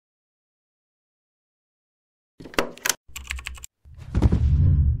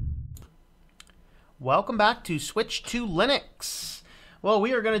Welcome back to Switch to Linux. Well,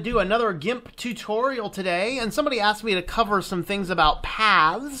 we are going to do another GIMP tutorial today, and somebody asked me to cover some things about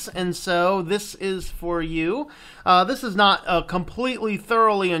paths, and so this is for you. This is not a completely,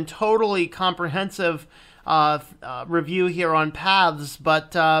 thoroughly, and totally comprehensive review here on paths,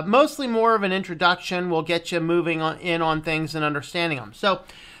 but mostly more of an introduction. Will get you moving on things and understanding them. So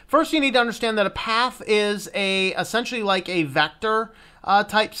first you need to understand that a path is essentially like a vector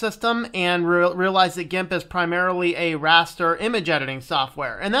type system, and realize that GIMP is primarily a raster image editing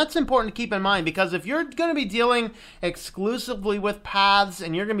software. And that's important to keep in mind, because if you're going to be dealing exclusively with paths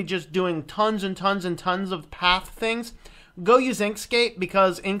and you're going to be just doing tons and tons and tons of path things, go use Inkscape,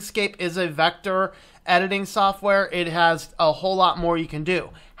 because Inkscape is a vector editing software. It has a whole lot more you can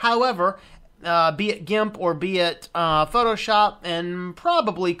do. However, be it GIMP or be it Photoshop and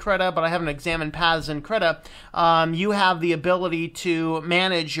probably Krita, but I haven't examined paths in Krita, you have the ability to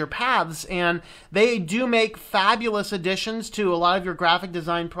manage your paths, and they do make fabulous additions to a lot of your graphic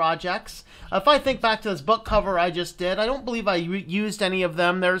design projects. If I think back to this book cover I just did, I don't believe I used any of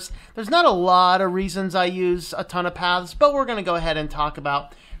them. There's not a lot of reasons I use a ton of paths, but we're going to go ahead and talk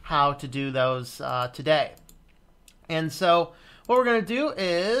about how to do those today. And so what we're going to do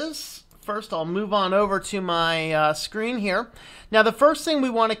is, first, I'll move on over to my screen here. Now, the first thing we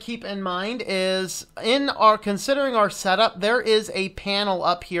want to keep in mind is, considering our setup, there is a panel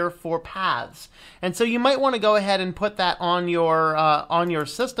up here for paths, and so you might want to go ahead and put that on your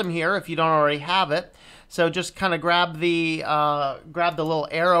system here if you don't already have it. So just kind of grab the little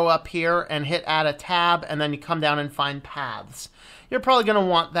arrow up here and hit Add a Tab, and then you come down and find Paths. You're probably going to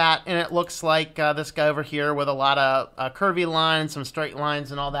want that, and it looks like this guy over here with a lot of curvy lines, some straight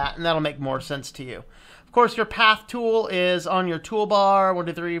lines, and all that, and that'll make more sense to you. Of course, your Path tool is on your toolbar. 1,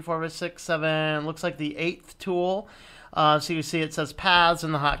 2, 3, 4, 5, 6, 7. Looks like the 8th tool. So you see it says Paths,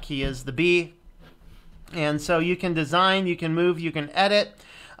 and the hotkey is the B. And so you can design, you can move, you can edit.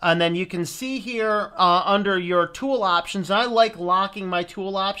 And then you can see here under your tool options, I like locking my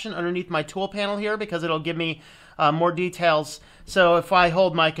tool option underneath my tool panel here, because it'll give me more details. So if I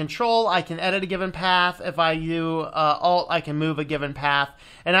hold my control, I can edit a given path. If I do alt, I can move a given path.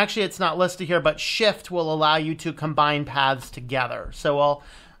 And actually, it's not listed here, but shift will allow you to combine paths together. So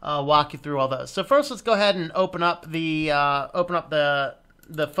I'll walk you through all those. So first, let's go ahead and open up the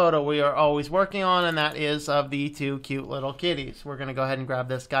photo we are always working on, and that is of the two cute little kitties. We're going to go ahead and grab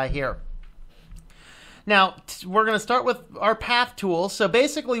this guy here. Now, we're going to start with our path tool. So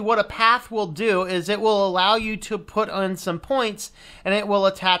basically what a path will do is it will allow you to put in some points, and it will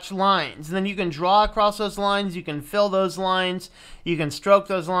attach lines. And then you can draw across those lines, you can fill those lines, you can stroke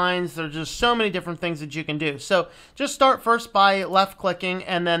those lines. There's just so many different things that you can do. So just start first by left-clicking,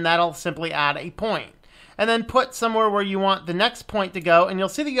 and then that'll simply add a point. And then put somewhere where you want the next point to go, and you'll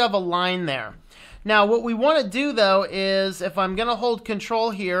see that you have a line there. Now, what we want to do, though, is if I'm going to hold control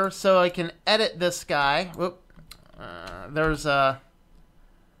here so I can edit this guy. Whoop. There's a...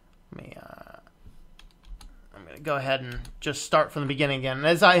 I'm going to go ahead and just start from the beginning again. And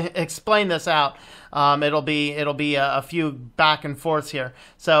as I explain this out, it'll be a few back and forths here.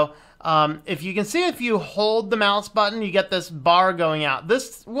 So if you can see, if you hold the mouse button, you get this bar going out.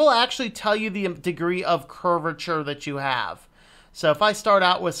 This will actually tell you the degree of curvature that you have. So if I start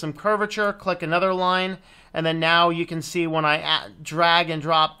out with some curvature, click another line, and then now you can see when I drag and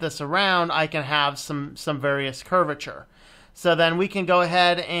drop this around, I can have some various curvature. So then we can go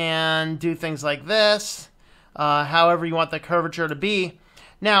ahead and do things like this, however you want the curvature to be.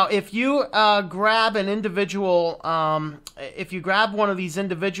 Now, if you grab an individual, if you grab one of these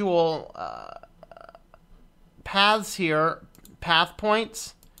individual paths here, path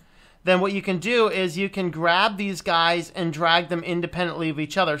points, then what you can do is you can grab these guys and drag them independently of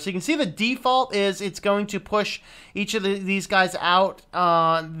each other. So you can see the default is it's going to push each of these guys out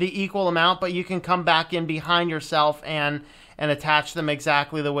the equal amount, but you can come back in behind yourself and attach them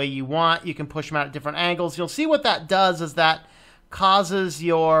exactly the way you want. You can push them out at different angles. You'll see what that does is that causes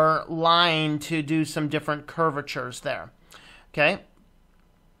your line to do some different curvatures there. Okay.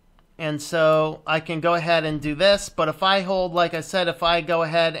 And so I can go ahead and do this, but if I hold, like I said, if I go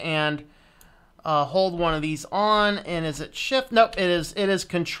ahead and hold one of these on, and is it shift? Nope, it is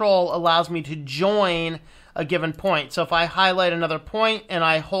control, allows me to join a given point. So if I highlight another point and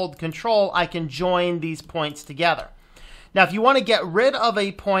I hold control, I can join these points together. Now, if you want to get rid of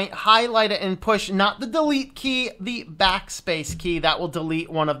a point, highlight it and push not the delete key, the backspace key. That will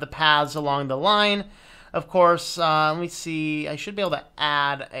delete one of the paths along the line. Of course, let me see. I should be able to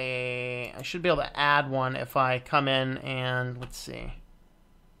add one if I come in and let's see.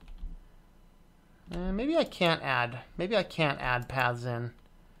 Maybe I can't add paths in.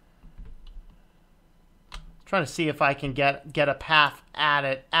 trying to see if I can get a path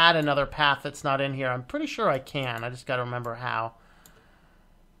add another path that's not in here. I'm pretty sure I can. I just got to remember how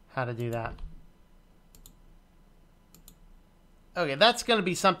to do that. Okay, that's going to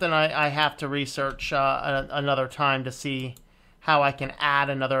be something I have to research another time to see how I can add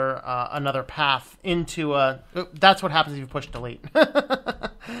another path into a... That's what happens if you push delete.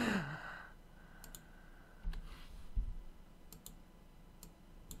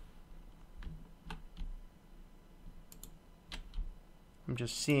 I'm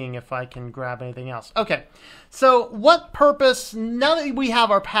just seeing if I can grab anything else. Okay, so what purpose, now that we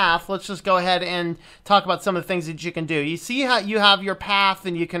have our path, let's just go ahead and talk about some of the things that you can do. You see how you have your path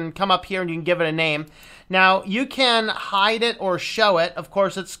and you can come up here and you can give it a name. Now, you can hide it or show it. Of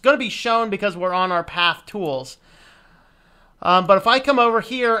course, it's going to be shown because we're on our path tools. But if I come over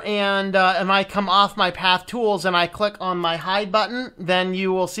here and I come off my path tools and I click on my hide button, then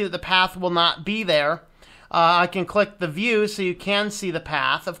you will see that the path will not be there. I can click the view so you can see the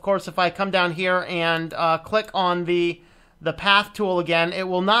path. Of course, if I come down here and click on the path tool again, it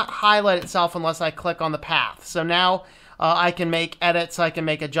will not highlight itself unless I click on the path. So now I can make edits, I can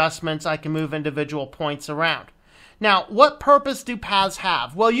make adjustments, I can move individual points around. Now, what purpose do paths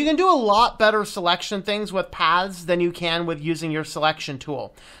have? Well, you can do a lot better selection things with paths than you can with using your selection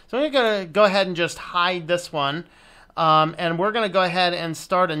tool. So I'm going to go ahead and just hide this one. And we're going to go ahead and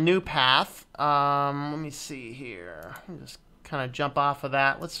start a new path. Let me see here. Just kind of jump off of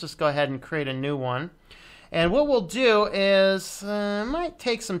that. Let's just go ahead and create a new one. And what we'll do is, it might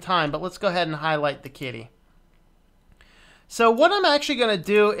take some time, but let's go ahead and highlight the kitty. So what I'm actually going to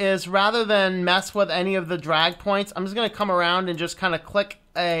do is, rather than mess with any of the drag points, I'm just going to come around and just kind of click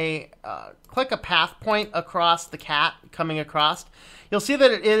a path point across the cat coming across. You'll see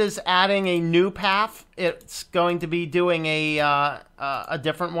that it is adding a new path. It's going to be doing a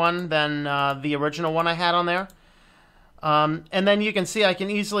different one than the original one I had on there. And then you can see I can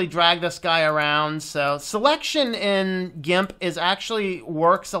easily drag this guy around. So selection in GIMP actually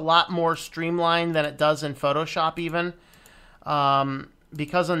works a lot more streamlined than it does in Photoshop even.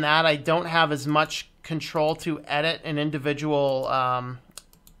 Because on that I don't have as much control to edit an individual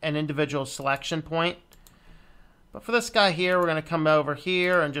selection point. But for this guy here, we're going to come over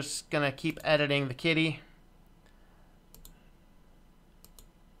here and just going to keep editing the kitty.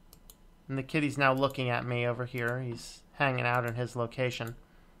 And the kitty's now looking at me over here. He's hanging out in his location.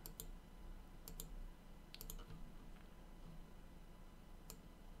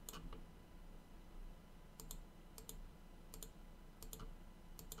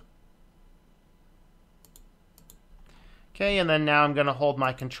 Okay, and then now I'm going to hold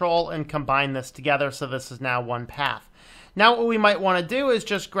my control and combine this together, so this is now one path. Now what we might want to do is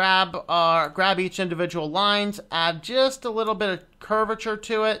just grab each individual lines, add just a little bit of curvature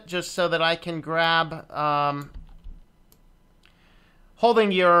to it, just so that I can grab...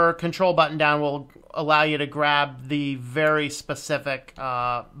 holding your control button down will allow you to grab the very specifically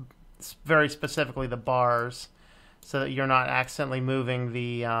the bars, so that you're not accidentally moving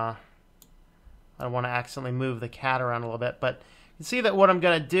the... I want to accidentally move the cat around a little bit, but you can see that what I'm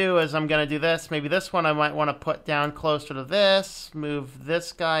going to do is I'm going to do this. Maybe this one I might want to put down closer to this, move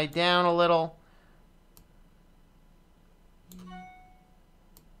this guy down a little.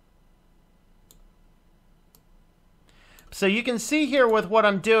 So you can see here with what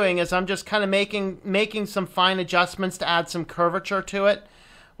I'm doing is I'm just kind of making some fine adjustments to add some curvature to it,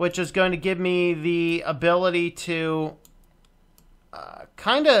 which is going to give me the ability to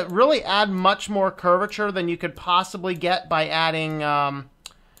kind of really add much more curvature than you could possibly get by adding your...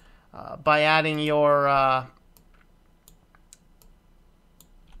 I'm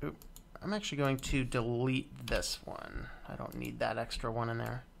actually going to delete this one. I don't need that extra one in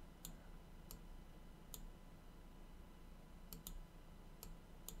there.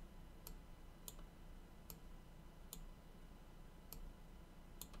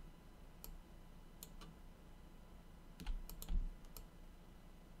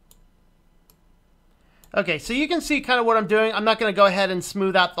 Okay, so you can see kind of what I'm doing. I'm not going to go ahead and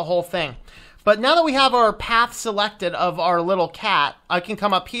smooth out the whole thing. But now that we have our path selected of our little cat, I can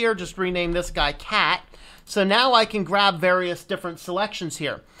come up here, just rename this guy Cat. So now I can grab various different selections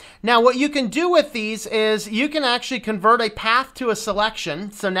here. Now what you can do with these is you can actually convert a path to a selection.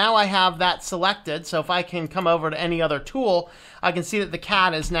 So now I have that selected. So if I can come over to any other tool, I can see that the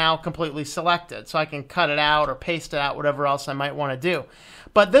cat is now completely selected. So I can cut it out or paste it out, whatever else I might want to do.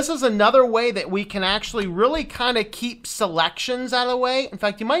 But this is another way that we can actually really kind of keep selections out of the way. In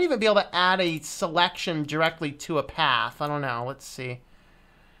fact, you might even be able to add a selection directly to a path. I don't know. Let's see.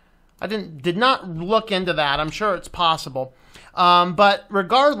 I did not look into that. I'm sure it's possible. But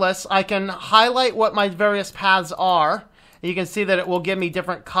regardless, I can highlight what my various paths are. You can see that it will give me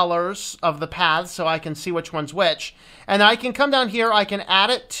different colors of the paths, so I can see which one's which. And I can come down here, I can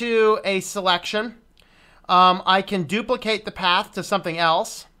add it to a selection. I can duplicate the path to something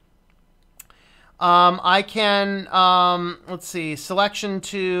else. I can, let's see, selection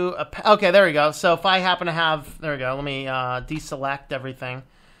to, okay, there we go. So if I happen to have, there we go, let me deselect everything.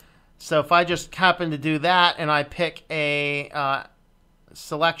 So if I just happen to do that and I pick a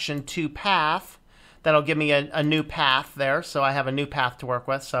selection to path, that'll give me a new path there. So I have a new path to work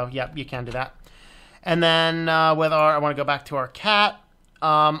with. So yep, you can do that. And then with I want to go back to our cat.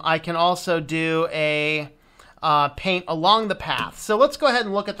 I can also do a paint along the path. So let's go ahead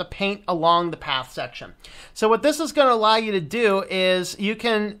and look at the paint along the path section. So what this is going to allow you to do is you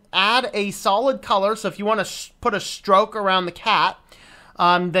can add a solid color. So if you want to put a stroke around the cat,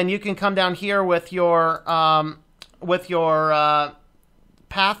 then you can come down here with your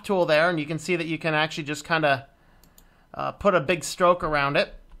path tool there, and you can see that you can actually just kind of put a big stroke around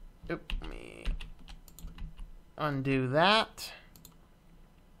it. Oop, let me undo that.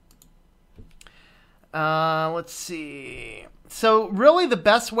 Let's see. So really the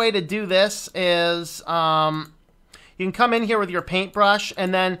best way to do this is you can come in here with your paintbrush,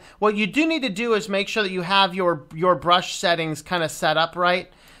 and then what you do need to do is make sure that you have your brush settings kind of set up right,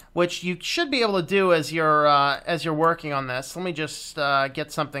 which you should be able to do as you're working on this. Let me just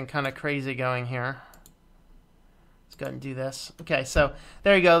get something kind of crazy going here. Let's go ahead and do this. Okay, so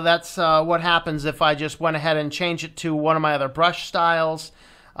there you go. That's what happens if I just went ahead and changed it to one of my other brush styles.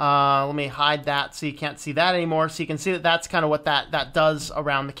 Let me hide that so you can't see that anymore. So you can see that that's kind of what that does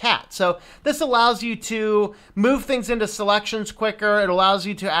around the cat. So this allows you to move things into selections quicker. It allows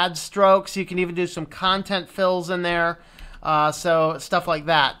you to add strokes. You can even do some content fills in there. So stuff like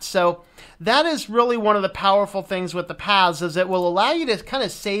that. So that is really one of the powerful things with the paths, is it will allow you to kind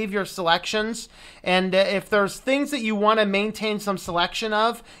of save your selections. And if there's things that you want to maintain some selection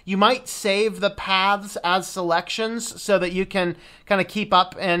of, you might save the paths as selections so that you can kind of keep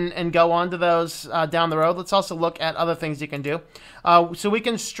up and go on to those down the road. Let's also look at other things you can do. So we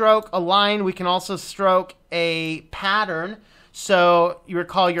can stroke a line. We can also stroke a pattern. So you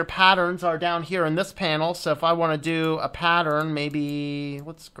recall your patterns are down here in this panel. So if I want to do a pattern, maybe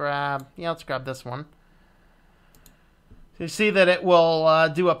let's grab this one. So you see that it will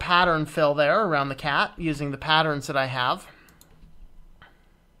do a pattern fill there around the cat using the patterns that I have.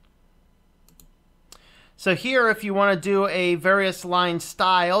 So here, if you want to do a various line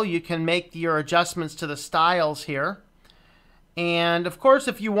style, you can make your adjustments to the styles here. And of course,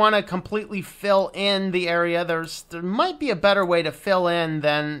 if you want to completely fill in the area, there might be a better way to fill in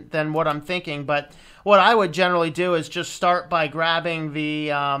than what I'm thinking. But what I would generally do is just start by grabbing the.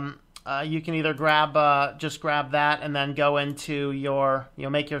 You can either just grab that and then go into your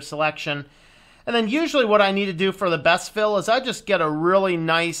make your selection. And then usually what I need to do for the best fill is I just get a really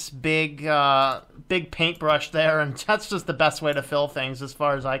nice big paintbrush there, and that's just the best way to fill things as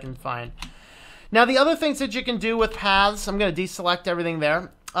far as I can find. Now, the other things that you can do with paths, I'm going to deselect everything there.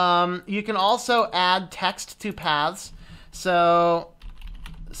 You can also add text to paths. So,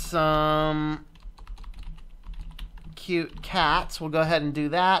 some cute cats. We'll go ahead and do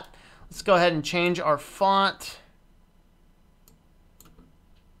that. Let's go ahead and change our font.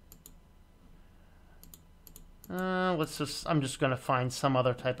 I'm just going to find some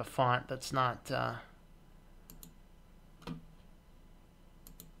other type of font that's not...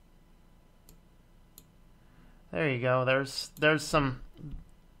 There you go. There's some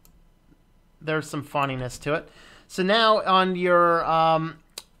funniness to it. So now on your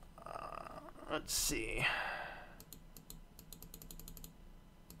let's see.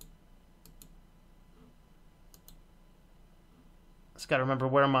 Just got to remember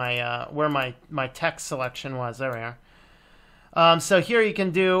where my text selection was. There we are. So here you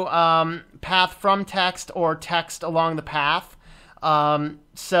can do path from text or text along the path.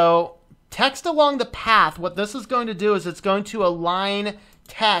 So text along the path, what this is going to do is it's going to align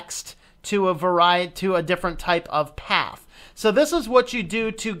text to a different type of path. So this is what you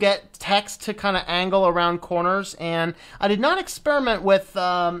do to get text to kind of angle around corners, and I did not experiment with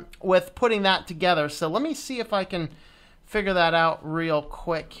putting that together. So let me see if I can figure that out real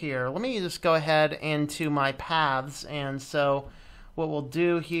quick here. Let me just go ahead into my paths, and so what we'll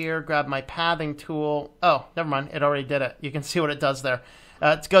do here, grab my pathing tool. Oh, never mind, it already did it. You can see what it does there.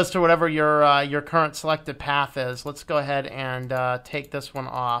 It goes to whatever your current selected path is. Let's go ahead and take this one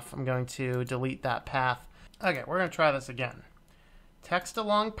off. I'm going to delete that path. Okay, we're going to try this again. Text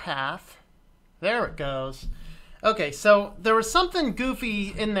along path. There it goes. Okay, so there was something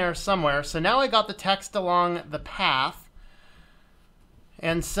goofy in there somewhere. So now I got the text along the path.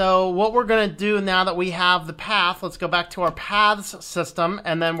 And so what we're going to do now that we have the path, let's go back to our paths system,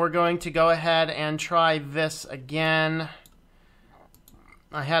 and then we're going to go ahead and try this again.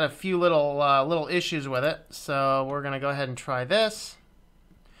 I had a few little issues with it, so we're going to go ahead and try this.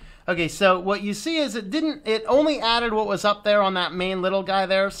 Okay, so what you see is it only added what was up there on that main little guy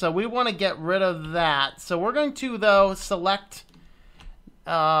there, so we want to get rid of that. So we're going to, though, select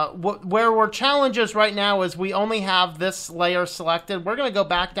where our challenge is right now is we only have this layer selected. We're going to go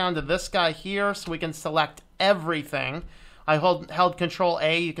back down to this guy here so we can select everything. I held Control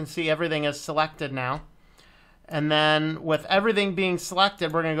A. You can see everything is selected now. And then with everything being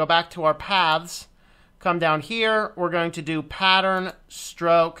selected, we're going to go back to our paths, come down here. We're going to do pattern,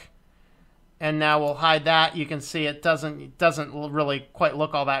 stroke, and now we'll hide that. You can see it doesn't really quite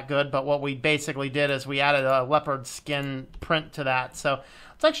look all that good, but what we basically did is we added a leopard skin print to that. So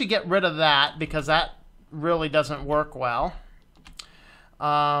let's actually get rid of that because that really doesn't work well.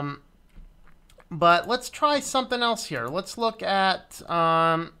 But let's try something else here. Let's look at,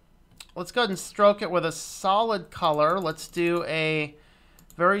 let's go ahead and stroke it with a solid color. Let's do a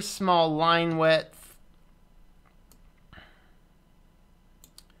very small line width.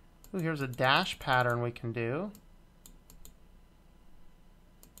 Ooh, here's a dash pattern we can do.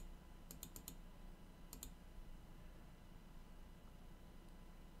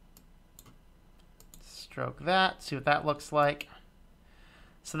 Stroke that, see what that looks like.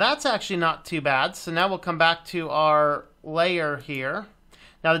 So that's actually not too bad. So now we'll come back to our layer here.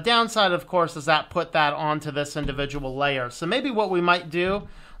 Now the downside, of course, is that put that onto this individual layer. So maybe what we might do,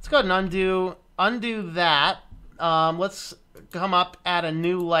 let's go ahead and undo that. Let's come up, add a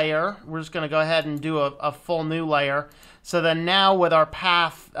new layer. We're just going to go ahead and do a full new layer. So then now with our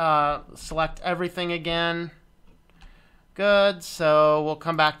path, select everything again. Good. So we'll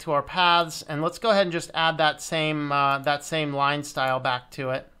come back to our paths, and let's go ahead and just add that same line style back to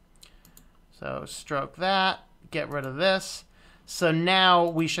it. So stroke that, get rid of this. So now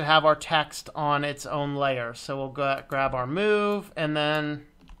we should have our text on its own layer. So we'll go grab our move, and then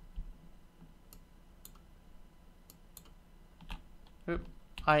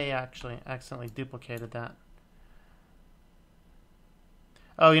I actually accidentally duplicated that.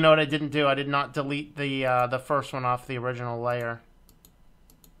 Oh, you know what I didn't do? I did not delete the first one off the original layer.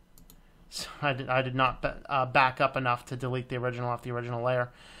 So I did not back up enough to delete the original off the original layer.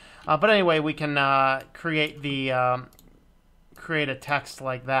 But anyway, we can create a text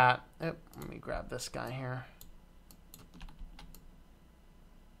like that. Oh, let me grab this guy here.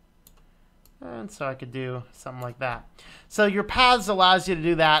 And so I could do something like that. So your paths allows you to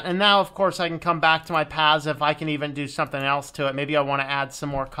do that. And now, of course, I can come back to my paths if I can even do something else to it. Maybe I want to add some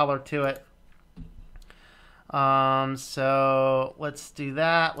more color to it. So let's do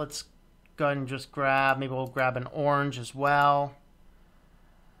that. Let's go ahead and just maybe we'll grab an orange as well.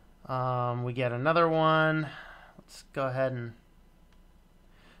 We get another one. Let's go ahead and...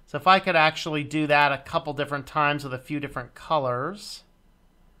 So if I could actually do that a couple different times with a few different colors...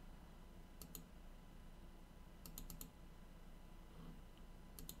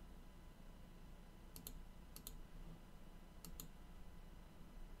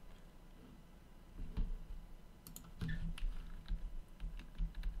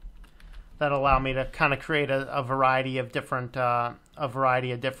 that allow me to kind of create a variety of different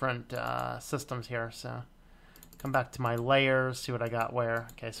systems here. So come back to my layers, see what I got where.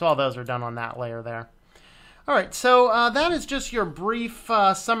 Okay, so all those are done on that layer there. All right, so that is just your brief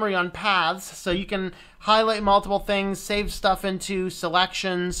summary on paths. So you can highlight multiple things, save stuff into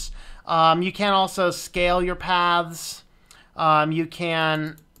selections. You can also scale your paths. You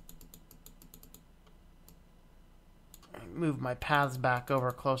can move my paths back over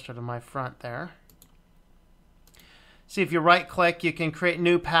closer to my front there. See, if you right click, you can create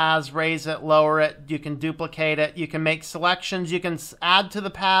new paths, raise it, lower it, you can duplicate it, you can make selections, you can add to the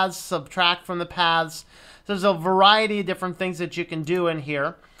paths, subtract from the paths. There's a variety of different things that you can do in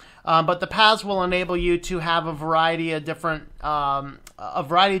here. But the paths will enable you to have a variety of different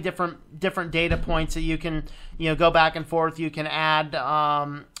data points that you can go back and forth. You can add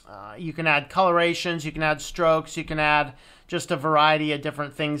colorations, you can add strokes, you can add just a variety of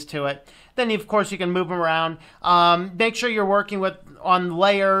different things to it. Then, of course, you can move them around. Make sure you're working on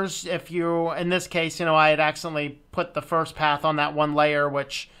layers. If you, in this case, I had accidentally put the first path on that one layer,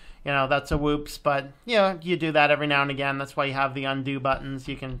 which, that's a whoops. But, you do that every now and again. That's why you have the undo buttons.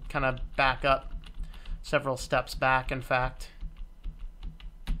 You can kind of back up several steps back, in fact.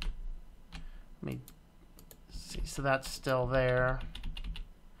 Let me see. So that's still there.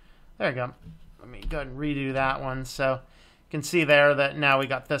 There you go. let me go ahead and redo that one. So you can see there that now we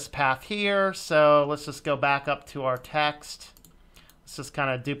got this path here. So let's just go back up to our text. Let's just kind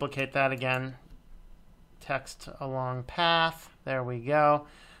of duplicate that again. Text along path. There we go.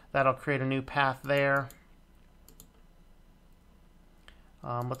 That'll create a new path there.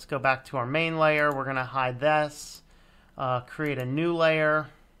 Let's go back to our main layer. We're going to hide this. Create a new layer.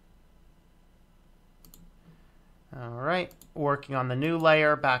 All right. Working on the new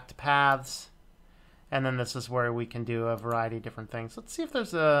layer. Back to paths. And then this is where we can do a variety of different things. Let's see if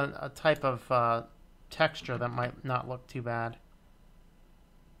there's a type of texture that might not look too bad.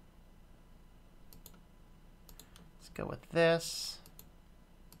 Let's go with this.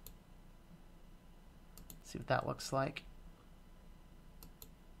 See what that looks like.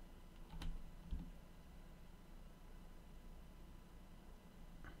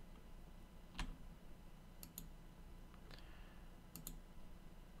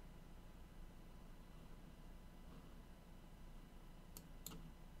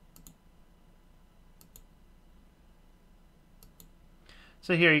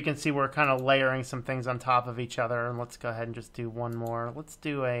 So here you can see we're kind of layering some things on top of each other. And let's go ahead and just do one more. Let's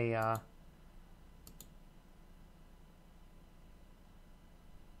do a...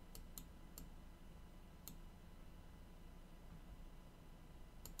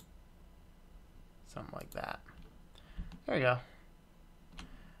 something like that. There you go.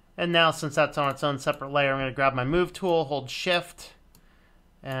 And now since that's on its own separate layer, I'm going to grab my move tool, hold shift,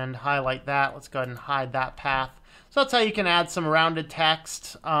 and highlight that. Let's go ahead and hide that path. So that's how you can add some rounded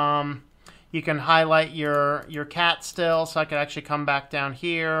text. You can highlight your cat still, so I could actually come back down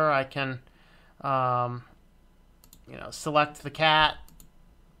here. I can select the cat.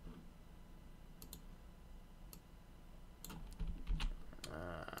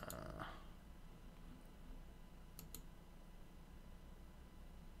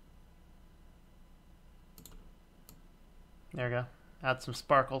 There we go. Add some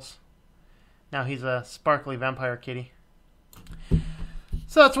sparkles. Now he's a sparkly vampire kitty.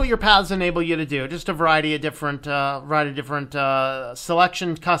 So that's what your paths enable you to do. Just a variety of different selection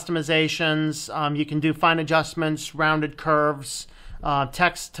customizations. You can do fine adjustments, rounded curves,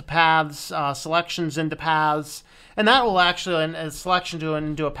 text to paths, selections into paths, and that will actually, and a selection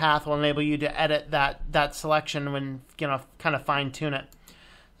into a path will enable you to edit that selection when kind of fine tune it.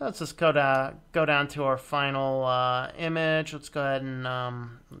 Let's just go down to our final image. Let's go ahead and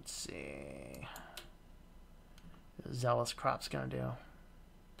let's see. Zealous crop's gonna do.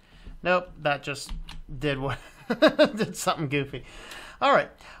 Nope, that just did what did something goofy. All right,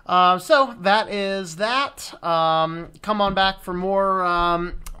 so that is that. Come on back for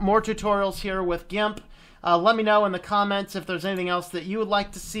more tutorials here with GIMP. Let me know in the comments if there's anything else that you would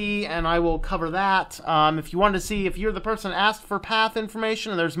like to see, and I will cover that. If you want to see if you're the person asked for path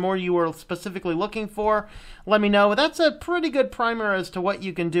information and there's more you were specifically looking for, let me know. But that's a pretty good primer as to what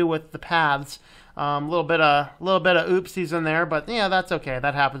you can do with the paths. A little bit of oopsies in there, but yeah, that's okay.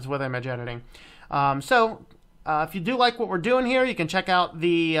 That happens with image editing. If you do like what we're doing here, you can check out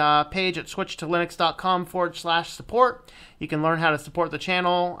the page at switchtolinux.com/support. You can learn how to support the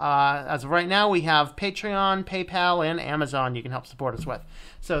channel. As of right now, we have Patreon, PayPal, and Amazon you can help support us with.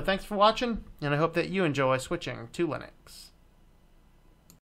 So thanks for watching, and I hope that you enjoy switching to Linux.